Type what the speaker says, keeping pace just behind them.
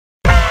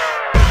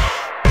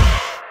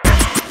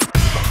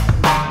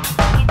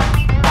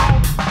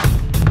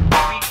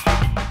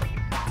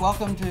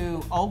welcome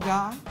to Old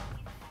Guy.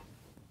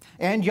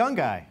 And Young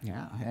Guy.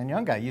 Yeah. And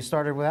Young Guy. You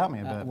started without me,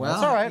 but Well,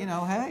 that's all right. You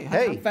know, hey,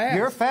 hey, I'm fast.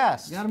 You're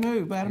fast. Gotta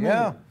move, gotta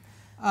move.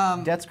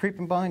 Yeah. Debt's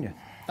creeping behind you.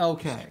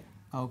 Okay.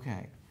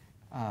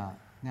 Now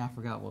I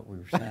forgot what we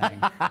were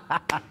saying.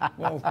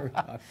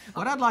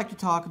 What I'd like to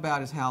talk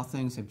about is how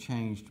things have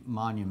changed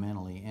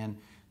monumentally. And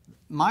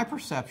my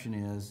perception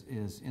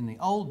is in the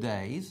old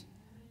days,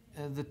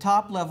 the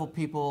top level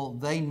people,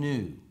 they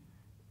knew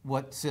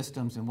what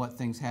systems and what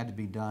things had to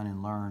be done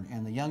and learned,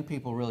 and the young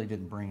people really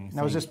didn't bring anything.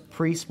 Now, was this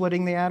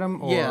pre-splitting the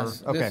atom? Or?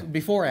 Yes, okay.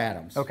 Before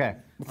atoms. Okay,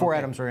 before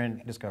atoms were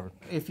discovered.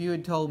 If you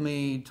had told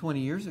me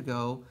 20 years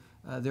ago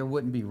there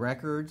wouldn't be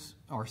records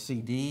or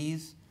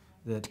CDs,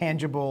 the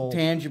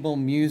tangible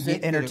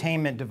music,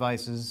 entertainment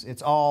devices,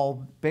 it's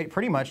all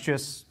pretty much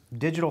just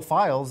digital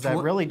files that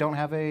really don't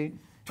have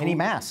any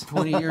mass.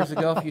 20 years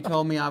ago, if you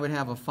told me I would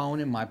have a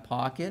phone in my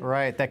pocket.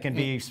 Right, that can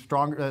be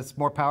stronger, that's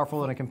more powerful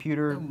than a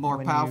computer.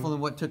 More powerful than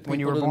what took people when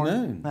you were to the born.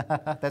 moon.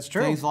 That's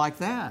true. Things like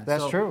that.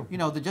 That's true. You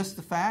know, just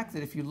the fact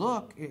that if you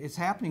look, it's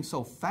happening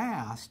so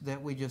fast that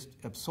we just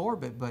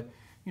absorb it. But,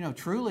 you know,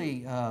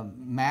 truly,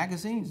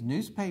 magazines,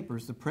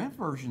 newspapers, the print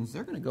versions,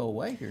 they're going to go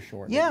away here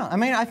shortly. Yeah, I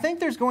mean, I think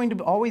there's going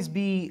to always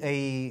be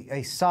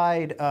a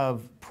side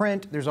of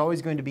print. There's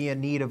always going to be a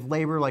need of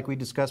labor, like we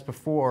discussed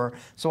before.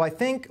 So I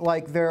think,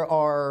 like,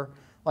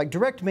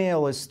 direct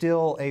mail is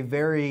still a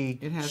very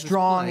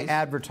strong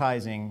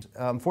advertising.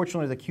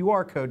 Unfortunately, the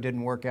QR code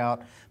didn't work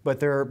out,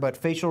 but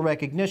facial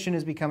recognition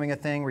is becoming a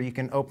thing where you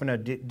can open a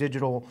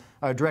digital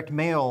direct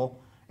mail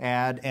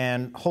ad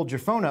and hold your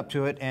phone up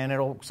to it, and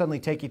it'll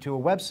suddenly take you to a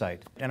website.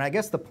 And I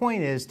guess the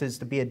point is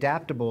to be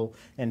adaptable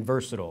and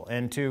versatile.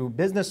 And to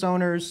business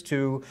owners,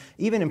 to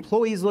even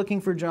employees looking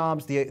for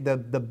jobs,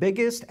 the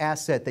biggest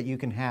asset that you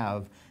can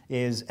have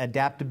is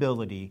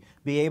adaptability.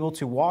 Be able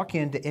to walk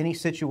into any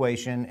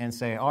situation and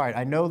say, all right,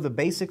 I know the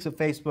basics of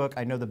Facebook,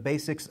 I know the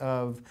basics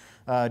of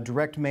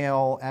direct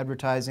mail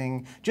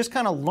advertising, just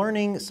kind of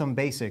learning some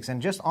basics.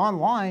 And just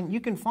online, you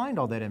can find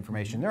all that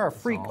information. There are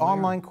free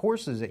online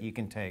courses that you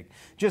can take.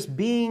 Just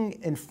being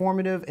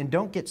informative and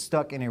don't get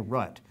stuck in a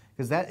rut,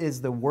 because that is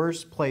the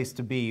worst place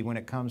to be when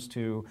it comes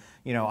to,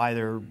 you know,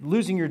 either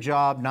losing your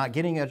job, not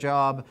getting a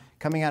job,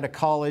 coming out of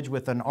college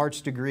with an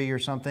arts degree or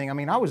something. I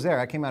mean, I was there.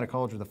 I came out of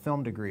college with a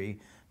film degree,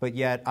 but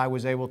yet I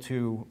was able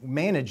to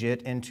manage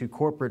it into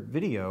corporate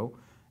video,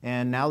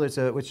 and now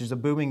which is a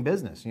booming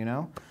business, you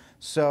know?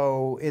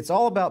 So it's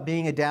all about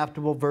being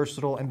adaptable,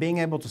 versatile, and being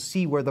able to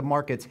see where the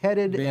market's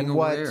headed and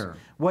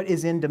what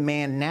is in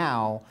demand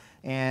now.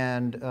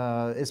 And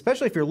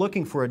especially if you're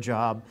looking for a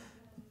job,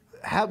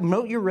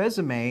 note your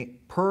resume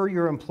per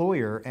your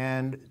employer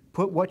and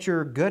put what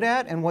you're good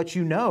at and what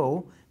you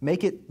know.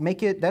 Make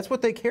it. That's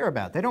what they care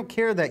about. They don't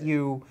care that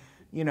you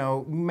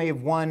may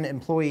have won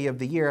Employee of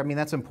the Year. I mean,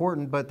 that's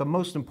important, but the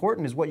most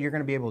important is what you're going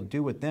to be able to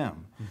do with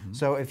them. Mm-hmm.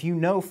 So if you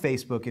know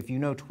Facebook, if you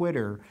know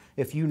Twitter,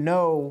 if you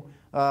know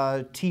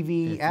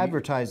TV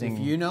advertising, if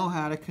you know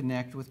how to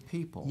connect with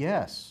people,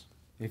 yes,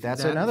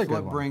 that's another good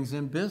one. That's what brings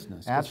in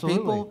business. Absolutely.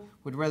 People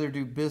would rather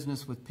do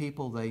business with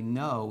people they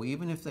know,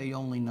 even if they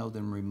only know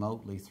them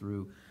remotely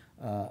through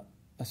a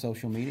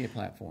social media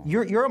platform.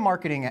 You're a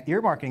marketing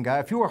guy.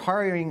 If you were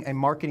hiring a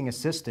marketing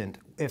assistant,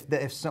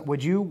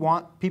 would you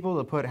want people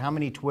to put how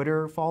many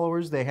Twitter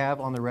followers they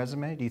have on their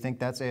resume? Do you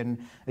think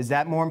is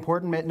that more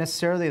important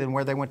necessarily than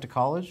where they went to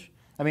college?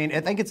 I mean, I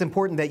think it's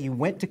important that you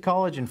went to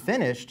college and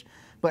finished,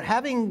 but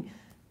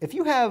if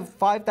you have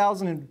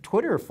 5,000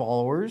 Twitter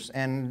followers,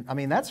 and I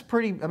mean that's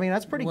pretty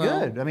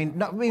good. I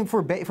mean,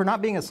 for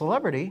not being a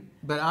celebrity.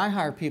 But I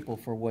hire people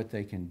for what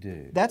they can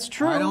do. That's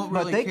true. I don't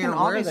really but they care can where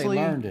obviously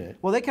they learned it.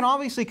 Well, they can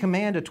obviously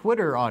command a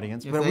Twitter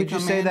audience, but would you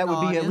say that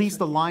would be at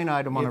least a line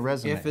item on a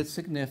resume? If it's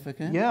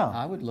significant, yeah,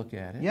 I would look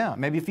at it. Yeah,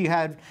 maybe if you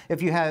had,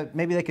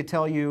 maybe they could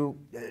tell you,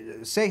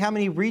 say how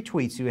many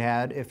retweets you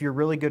had if you're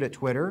really good at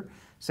Twitter.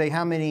 Say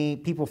how many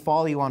people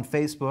follow you on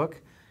Facebook.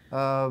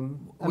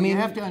 You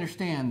have to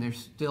understand there's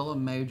still a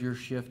major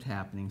shift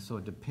happening, so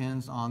it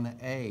depends on the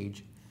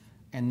age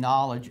and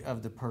knowledge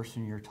of the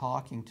person you're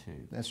talking to.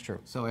 That's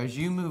true. So as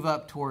you move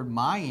up toward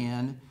my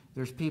end,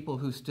 there's people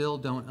who still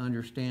don't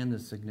understand the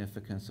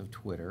significance of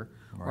Twitter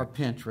or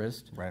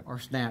Pinterest or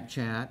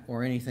Snapchat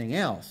or anything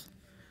else.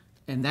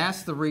 And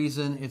that's the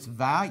reason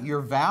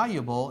you're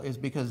valuable, is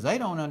because they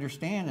don't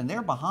understand and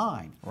they're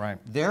behind. Right.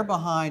 They're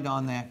behind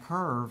on that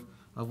curve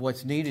of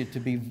what's needed to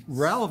be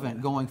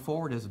relevant going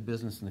forward as a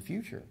business in the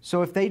future.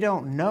 So if they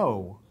don't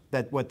know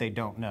what they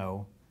don't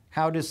know,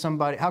 how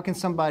can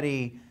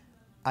somebody,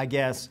 I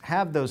guess,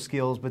 have those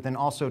skills, but then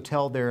also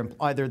tell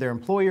either their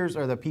employers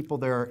or the people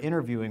they're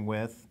interviewing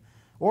with,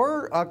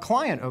 or a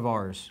client of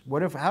ours?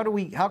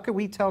 How could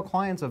we tell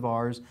clients of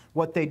ours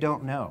what they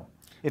don't know?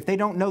 If they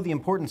don't know the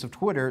importance of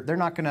Twitter, they're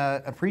not going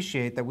to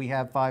appreciate that we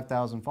have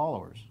 5,000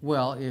 followers.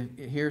 Well,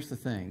 here's the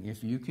thing.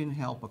 If you can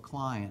help a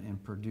client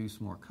and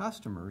produce more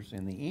customers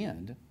in the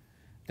end,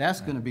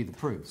 that's going to be the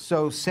proof.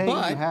 So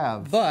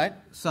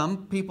But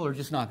some people are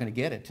just not going to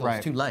get it till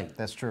it's too late.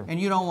 That's true.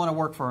 And you don't want to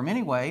work for them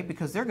anyway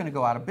because they're going to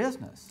go out of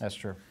business. That's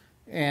true.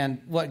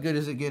 And what good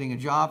is it getting a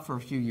job for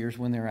a few years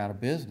when they're out of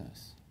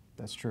business?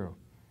 That's true.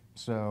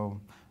 So,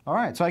 all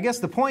right. So I guess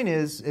the point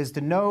is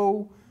to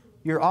know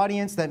your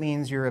audience. That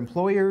means your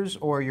employers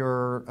or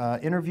your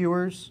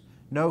interviewers.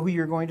 Know who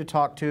you're going to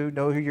talk to.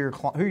 Know who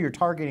you're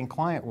targeting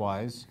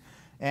client-wise,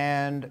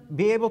 and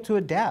be able to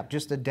adapt.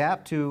 Just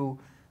adapt to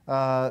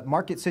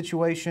market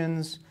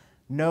situations.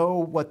 Know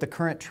what the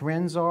current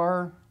trends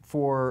are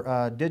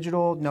for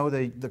digital. Know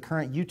the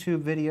current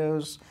YouTube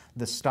videos.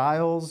 The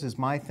styles is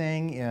my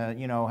thing.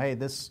 You know, hey,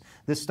 this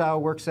style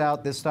works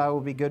out. This style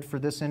will be good for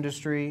this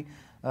industry.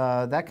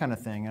 That kind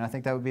of thing. And I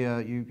think that would be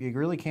you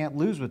really can't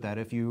lose with that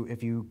if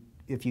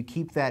you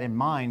keep that in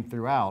mind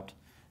throughout.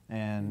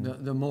 And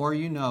the more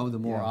you know, the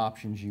more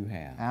options you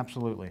have.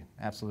 Absolutely,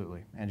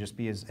 absolutely. And just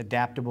be as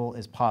adaptable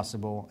as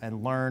possible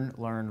and learn.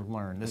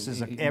 This is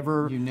an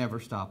you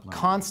never stop learning.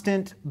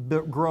 Constant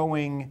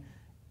growing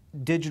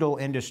digital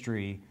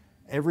industry.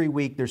 Every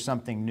week there's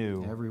something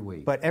new. Every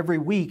week. But every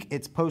week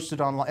it's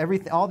posted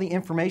online. All the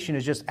information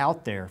is just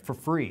out there for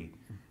free.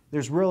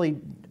 There's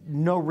really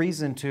no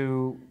reason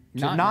to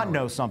not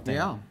know something.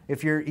 Yeah.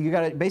 If you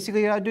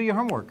gotta do your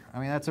homework. I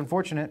mean, that's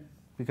unfortunate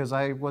because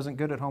I wasn't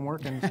good at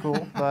homework in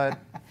school, but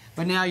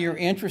now you're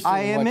interested.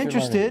 I am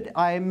interested.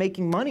 I am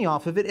making money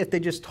off of it. If they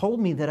just told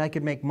me that I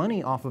could make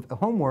money off of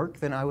homework,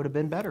 then I would have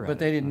been better at it. But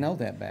they didn't know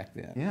that back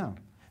then. Yeah.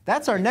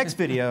 That's our next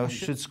video.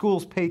 Should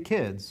schools pay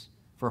kids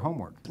for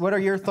homework? What are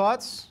your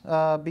thoughts?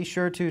 Be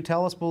sure to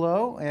tell us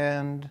below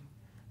and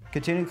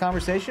continue the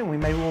conversation.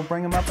 Maybe we'll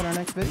bring them up in our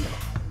next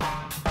video.